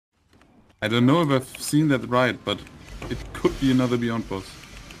I don't know if I've seen that right, but it could be another Beyond boss.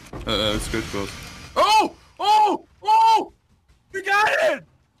 Scourge boss. Oh! Oh! Oh! We got it!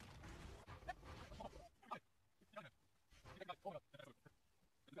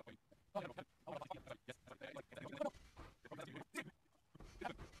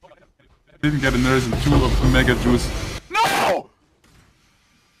 Didn't get a nurse and 2 of Mega Juice. No!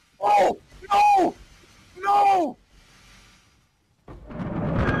 Oh! No! No!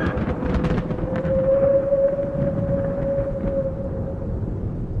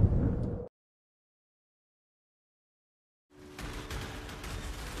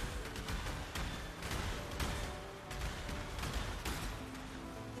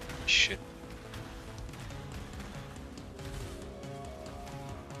 Shit.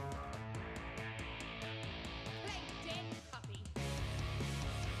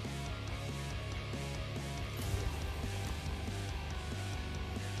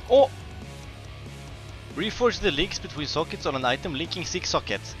 Oh! Reforge the leaks between sockets on an item leaking 6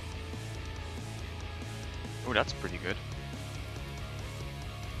 sockets. Oh, that's pretty good.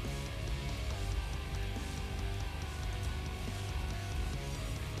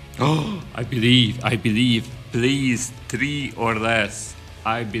 Oh, I believe, please, 3 or less,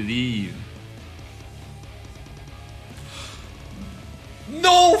 I believe.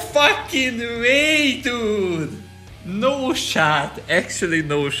 No fucking way, dude! No shot, actually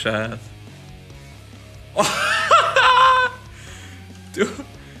no shot.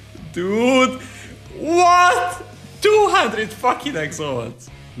 Dude, what? 200 fucking exodes.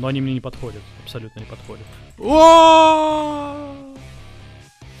 Но они мне не подходят, абсолютно не подходят.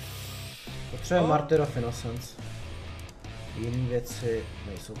 Potřebujeme Martyr of Innocence. Jiné věci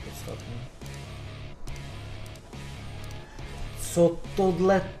nejsou podstatné. Co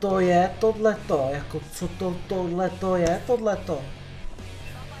tohleto je? Tohleto? Jako co tohleto je? Tohleto?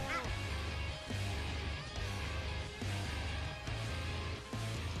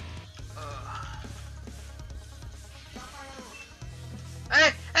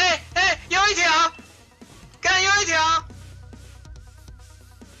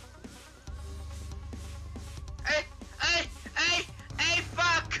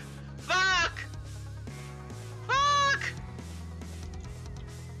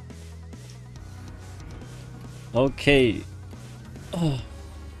 Okay. Oh.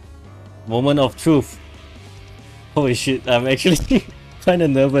 Moment of truth. Holy shit, I'm actually kinda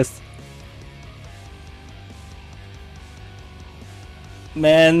nervous.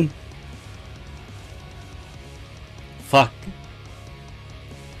 Man. Fuck.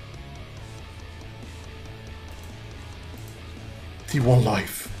 T1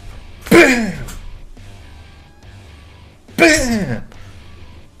 life. BAM! BAM!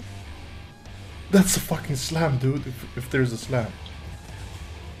 That's a fucking slam, dude, if there's a slam.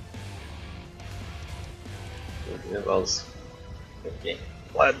 Невоз. Окей.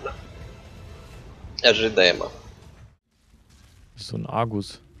 Ладно. Ожидаемо. So ein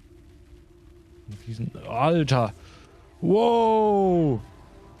Argus. Ein Riesen... Alter! Wow!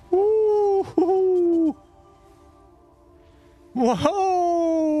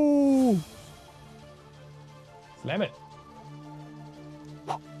 Wow! Slam it!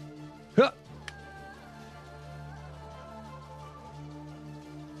 Ja.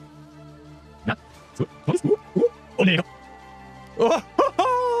 Na, so, was? Oh nee! Oh!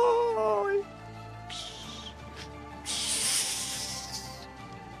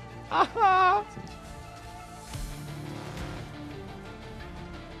 Aha!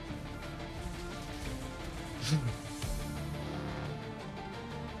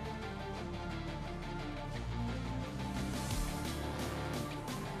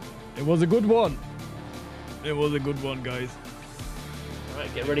 It was a good one. It was a good one, guys.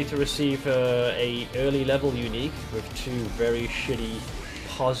 Alright, get ready to receive a early level unique with 2 very shitty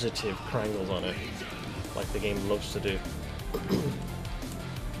positive crangles on it, like the game loves to do.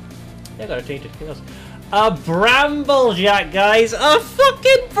 Yeah, I gotta change it. Who knows? A Bramblejack, guys! A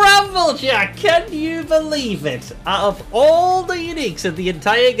fucking Bramblejack! Can you believe it? Out of all the uniques in the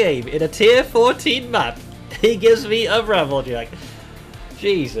entire game, in a tier 14 map, he gives me a Bramblejack.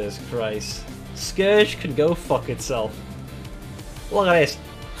 Jesus Christ. Scourge can go fuck itself. Look at this.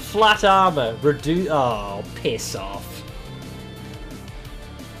 Flat armor. Reduce. Oh, piss off.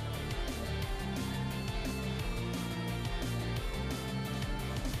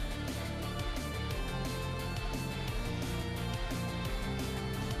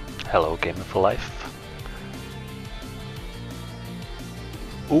 Hello, Game for Life.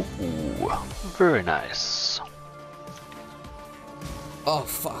 Ooh, very nice. Oh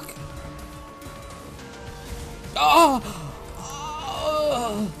fuck. Oh!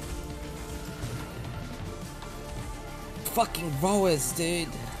 Oh! fucking rowers, dude.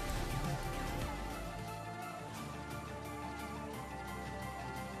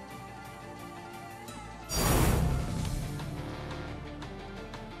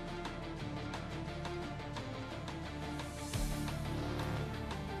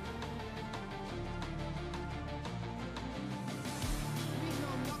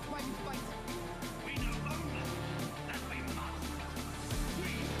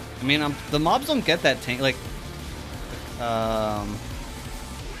 I mean, the mobs don't get that tank. Like,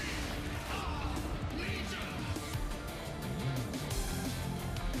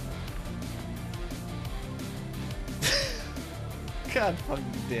 God fucking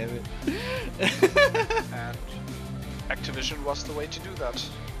damn it. And Activision was the way to do that.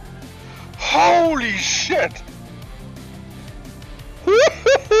 Holy shit!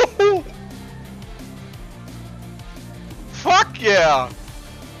 Fuck yeah!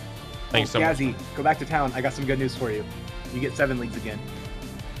 Thanks so much. Gazzy, go back to town. I got some good news for you. You get 7 leagues again.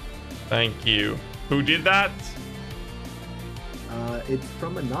 Thank you. Who did that? It's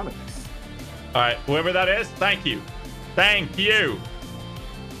from Anonymous. Alright, whoever that is, thank you. Thank you!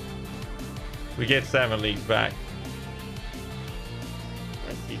 We get 7 leagues back.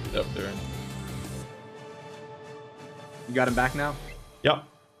 Alright, keep it up there. You got him back now? Yep.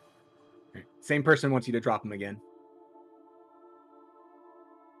 Same person wants you to drop him again.